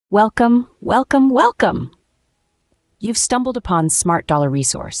Welcome, welcome, welcome! You've stumbled upon Smart Dollar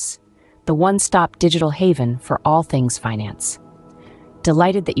Resource, the one-stop digital haven for all things finance.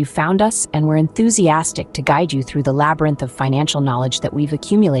 Delighted that you found us, and we're enthusiastic to guide you through the labyrinth of financial knowledge that we've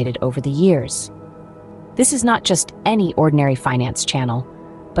accumulated over the years. This is not just any ordinary finance channel,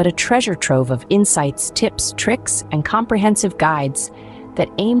 but a treasure trove of insights, tips, tricks, and comprehensive guides that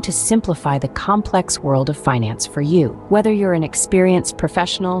aim to simplify the complex world of finance for you. Whether you're an experienced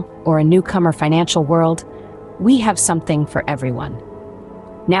professional or a newcomer financial world, we have something for everyone.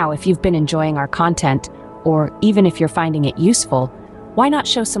 Now, if you've been enjoying our content, or even if you're finding it useful, why not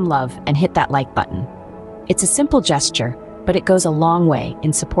show some love and hit that like button? It's a simple gesture, but it goes a long way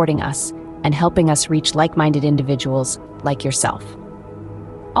in supporting us and helping us reach like-minded individuals like yourself.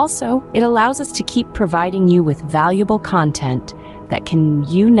 Also, it allows us to keep providing you with valuable content that can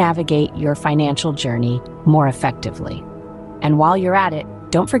you navigate your financial journey more effectively. And while you're at it,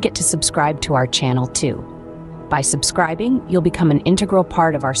 don't forget to subscribe to our channel too. By subscribing, you'll become an integral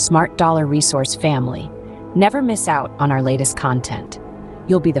part of our Smart Dollar Resource family. Never miss out on our latest content.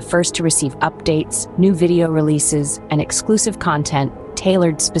 You'll be the first to receive updates, new video releases, and exclusive content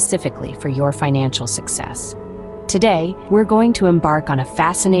tailored specifically for your financial success. Today, we're going to embark on a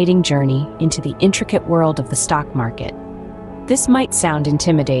fascinating journey into the intricate world of the stock market. This might sound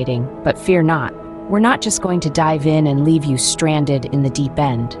intimidating, but fear not. We're not just going to dive in and leave you stranded in the deep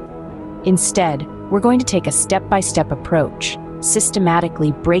end. Instead, we're going to take a step-by-step approach,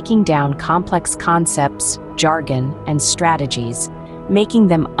 systematically breaking down complex concepts, jargon, and strategies, making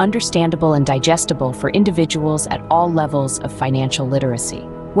them understandable and digestible for individuals at all levels of financial literacy.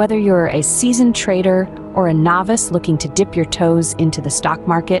 Whether you're a seasoned trader or a novice looking to dip your toes into the stock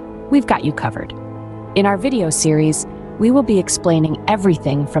market, we've got you covered. In our video series, we will be explaining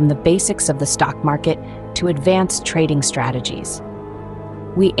everything from the basics of the stock market to advanced trading strategies.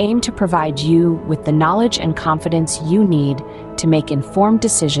 We aim to provide you with the knowledge and confidence you need to make informed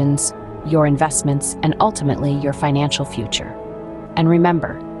decisions, your investments, and ultimately your financial future. And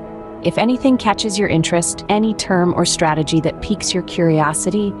remember, if anything catches your interest, any term or strategy that piques your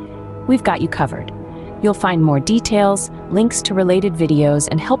curiosity, we've got you covered. You'll find more details, links to related videos,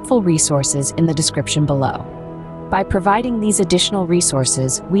 and helpful resources in the description below. By providing these additional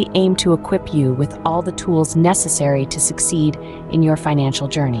resources, we aim to equip you with all the tools necessary to succeed in your financial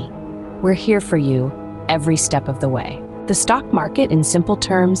journey. We're here for you every step of the way. The stock market, in simple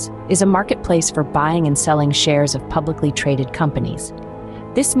terms, is a marketplace for buying and selling shares of publicly traded companies.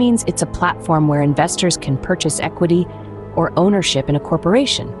 This means it's a platform where investors can purchase equity or ownership in a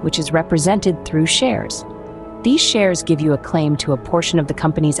corporation, which is represented through shares. These shares give you a claim to a portion of the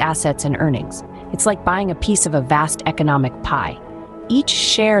company's assets and earnings. It's like buying a piece of a vast economic pie. Each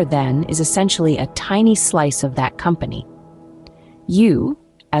share, then, is essentially a tiny slice of that company. You,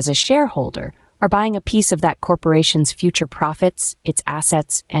 as a shareholder, are buying a piece of that corporation's future profits, its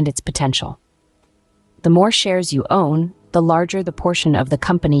assets, and its potential. The more shares you own, the larger the portion of the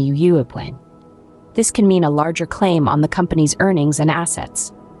company you own. This can mean a larger claim on the company's earnings and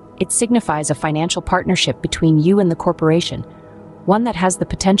assets. It signifies a financial partnership between you and the corporation, one that has the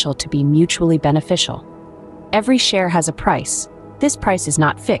potential to be mutually beneficial. Every share has a price. This price is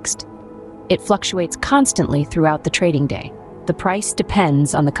not fixed. It fluctuates constantly throughout the trading day. The price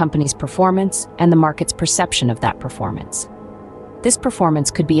depends on the company's performance and the market's perception of that performance. This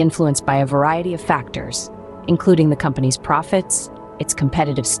performance could be influenced by a variety of factors, including the company's profits, its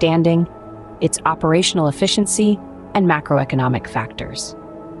competitive standing, its operational efficiency, and macroeconomic factors.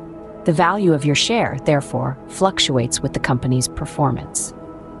 The value of your share, therefore, fluctuates with the company's performance.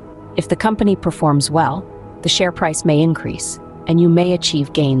 If the company performs well, the share price may increase, and you may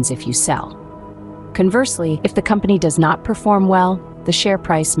achieve gains if you sell. Conversely, if the company does not perform well, the share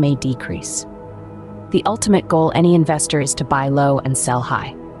price may decrease. The ultimate goal any investor is to buy low and sell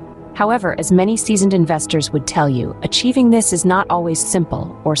high. However, as many seasoned investors would tell you, achieving this is not always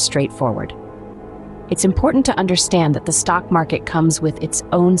simple or straightforward. It's important to understand that the stock market comes with its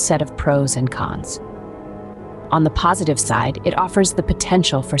own set of pros and cons. On the positive side, it offers the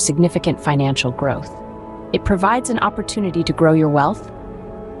potential for significant financial growth. It provides an opportunity to grow your wealth,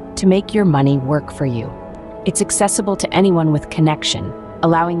 to make your money work for you. It's accessible to anyone with connection,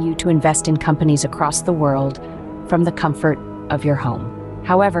 allowing you to invest in companies across the world from the comfort of your home.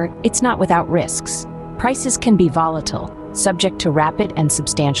 However, it's not without risks. Prices can be volatile, subject to rapid and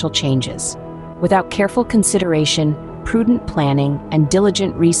substantial changes. Without careful consideration, prudent planning, and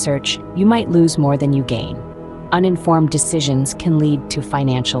diligent research, you might lose more than you gain. Uninformed decisions can lead to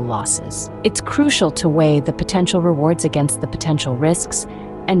financial losses. It's crucial to weigh the potential rewards against the potential risks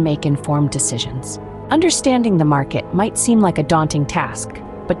and make informed decisions. Understanding the market might seem like a daunting task,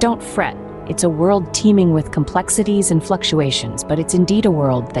 But don't fret, it's a world teeming with complexities and fluctuations, but it's indeed a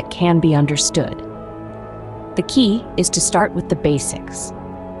world that can be understood. The key is to start with the basics.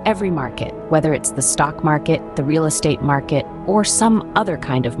 Every market, whether it's the stock market, the real estate market, or some other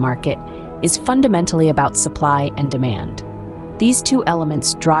kind of market, is fundamentally about supply and demand. These two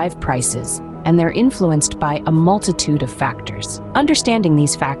elements drive prices, and they're influenced by a multitude of factors. Understanding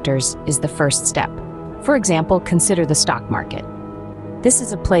these factors is the first step. For example, consider the stock market. This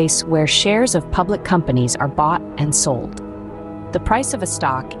is a place where shares of public companies are bought and sold. The price of a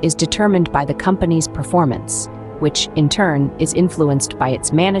stock is determined by the company's performance, which in turn is influenced by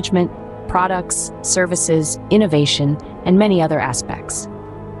its management, products, services, innovation, and many other aspects.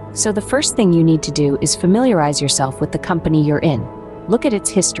 So the first thing you need to do is familiarize yourself with the company you're in. Look at its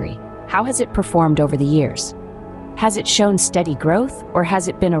history. How has it performed over the years? Has it shown steady growth, or has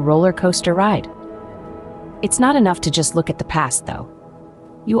it been a roller coaster ride? It's not enough to just look at the past, though.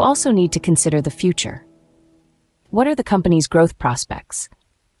 You also need to consider the future. What are the company's growth prospects?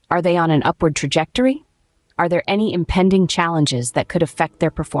 Are they on an upward trajectory? Are there any impending challenges that could affect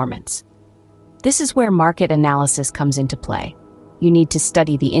their performance? This is where market analysis comes into play. You need to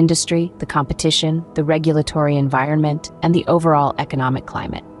study the industry, the competition, the regulatory environment, and the overall economic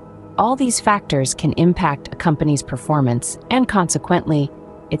climate. All these factors can impact a company's performance and, consequently,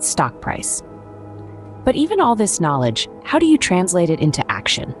 its stock price. But even all this knowledge, how do you translate it into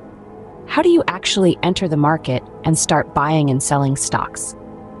action? How do you actually enter the market and start buying and selling stocks?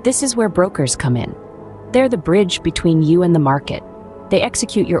 This is where brokers come in. They're the bridge between you and the market. They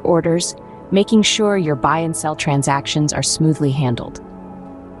execute your orders, making sure your buy and sell transactions are smoothly handled.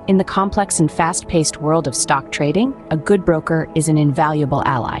 In the complex and fast-paced world of stock trading, a good broker is an invaluable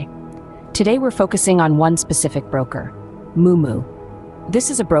ally. Today we're focusing on one specific broker, Moomoo. This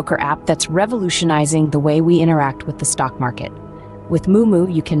is a broker app that's revolutionizing the way we interact with the stock market. With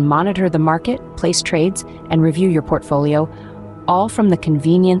Moomoo, you can monitor the market, place trades, and review your portfolio, all from the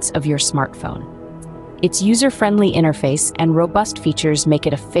convenience of your smartphone. Its user-friendly interface and robust features make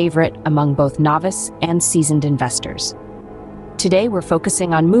it a favorite among both novice and seasoned investors. Today, we're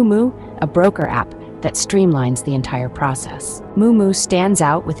focusing on Moomoo, a broker app that streamlines the entire process. Moomoo stands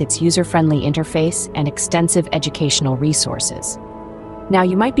out with its user-friendly interface and extensive educational resources. Now,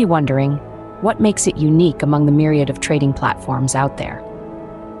 you might be wondering, what makes it unique among the myriad of trading platforms out there?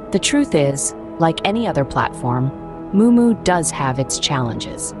 The truth is, like any other platform, Moomoo does have its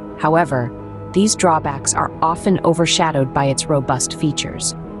challenges. However, these drawbacks are often overshadowed by its robust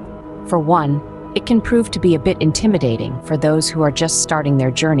features. For one, it can prove to be a bit intimidating for those who are just starting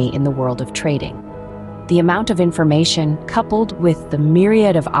their journey in the world of trading. The amount of information, coupled with the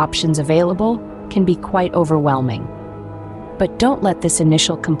myriad of options available, can be quite overwhelming. But don't let this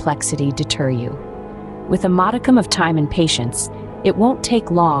initial complexity deter you. With a modicum of time and patience, it won't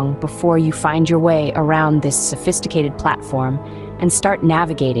take long before you find your way around this sophisticated platform and start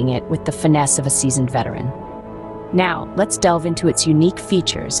navigating it with the finesse of a seasoned veteran. Now, let's delve into its unique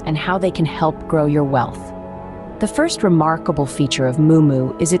features and how they can help grow your wealth. The first remarkable feature of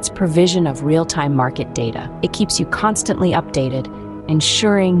Moomoo is its provision of real-time market data. It keeps you constantly updated,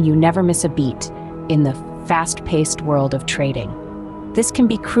 ensuring you never miss a beat in the fast-paced world of trading. This can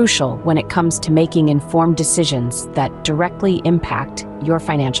be crucial when it comes to making informed decisions that directly impact your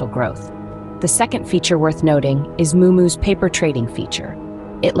financial growth. The second feature worth noting is Moomoo's paper trading feature.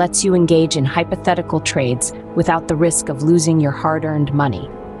 It lets you engage in hypothetical trades without the risk of losing your hard-earned money.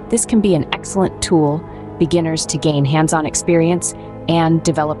 This can be an excellent tool for beginners to gain hands-on experience and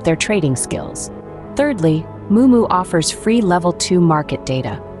develop their trading skills. Thirdly, Moomoo offers free Level 2 market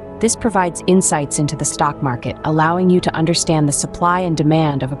data. This provides insights into the stock market, allowing you to understand the supply and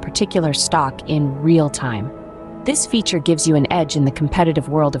demand of a particular stock in real time. This feature gives you an edge in the competitive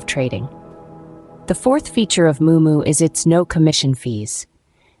world of trading. The fourth feature of Moomoo is its no commission fees.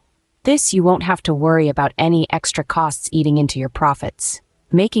 You won't have to worry about any extra costs eating into your profits,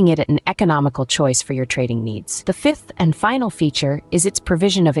 making it an economical choice for your trading needs. The fifth and final feature is its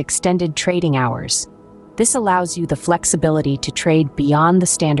provision of extended trading hours. This allows you the flexibility to trade beyond the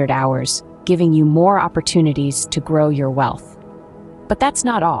standard hours, giving you more opportunities to grow your wealth. But that's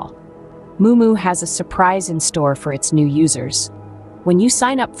not all. Moomoo has a surprise in store for its new users. When you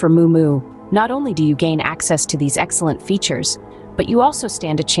sign up for Moomoo, not only do you gain access to these excellent features, but you also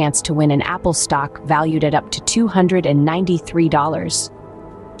stand a chance to win an Apple stock valued at up to $293,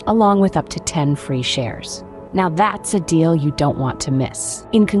 along with up to 10 free shares. Now that's a deal you don't want to miss.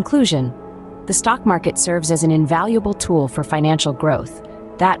 In conclusion, the stock market serves as an invaluable tool for financial growth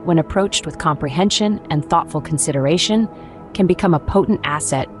that, when approached with comprehension and thoughtful consideration, can become a potent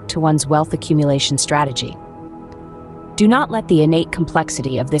asset to one's wealth accumulation strategy. Do not let the innate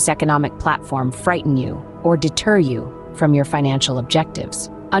complexity of this economic platform frighten you or deter you from your financial objectives.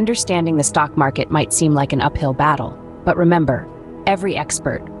 Understanding the stock market might seem like an uphill battle, but remember, every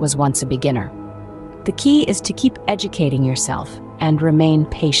expert was once a beginner. The key is to keep educating yourself and remain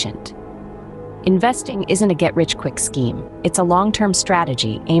patient. Investing isn't a get-rich-quick scheme. It's a long-term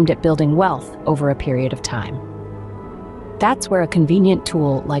strategy aimed at building wealth over a period of time. That's where a convenient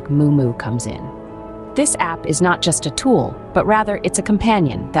tool like Moomoo comes in. This app is not just a tool, but rather it's a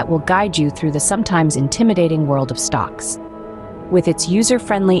companion that will guide you through the sometimes intimidating world of stocks. With its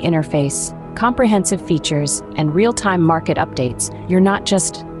user-friendly interface, comprehensive features, and real-time market updates, you're not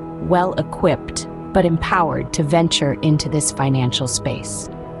just well-equipped, but empowered to venture into this financial space.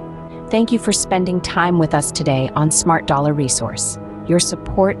 Thank you for spending time with us today on Smart Dollar Resource. Your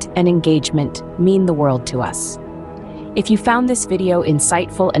support and engagement mean the world to us. If you found this video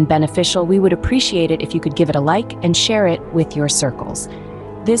insightful and beneficial, we would appreciate it if you could give it a like and share it with your circles.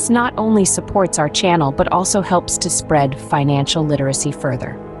 This not only supports our channel, but also helps to spread financial literacy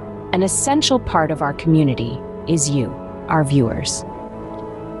further. An essential part of our community is you, our viewers.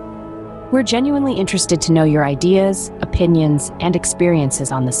 We're genuinely interested to know your ideas, opinions, and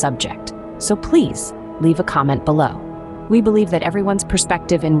experiences on the subject, so please leave a comment below. We believe that everyone's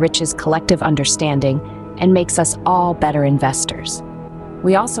perspective enriches collective understanding and makes us all better investors.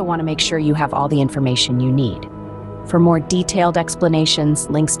 We also want to make sure you have all the information you need. For more detailed explanations,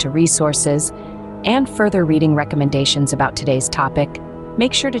 links to resources, and further reading recommendations about today's topic,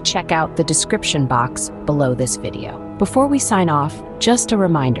 make sure to check out the description box below this video. Before we sign off, just a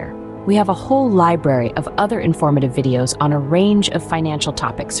reminder, we have a whole library of other informative videos on a range of financial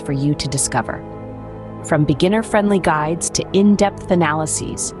topics for you to discover. From beginner-friendly guides to in-depth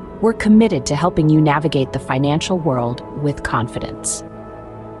analyses, we're committed to helping you navigate the financial world with confidence.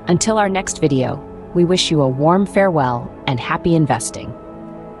 Until our next video, we wish you a warm farewell and happy investing.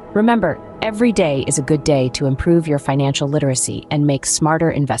 Remember, every day is a good day to improve your financial literacy and make smarter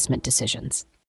investment decisions.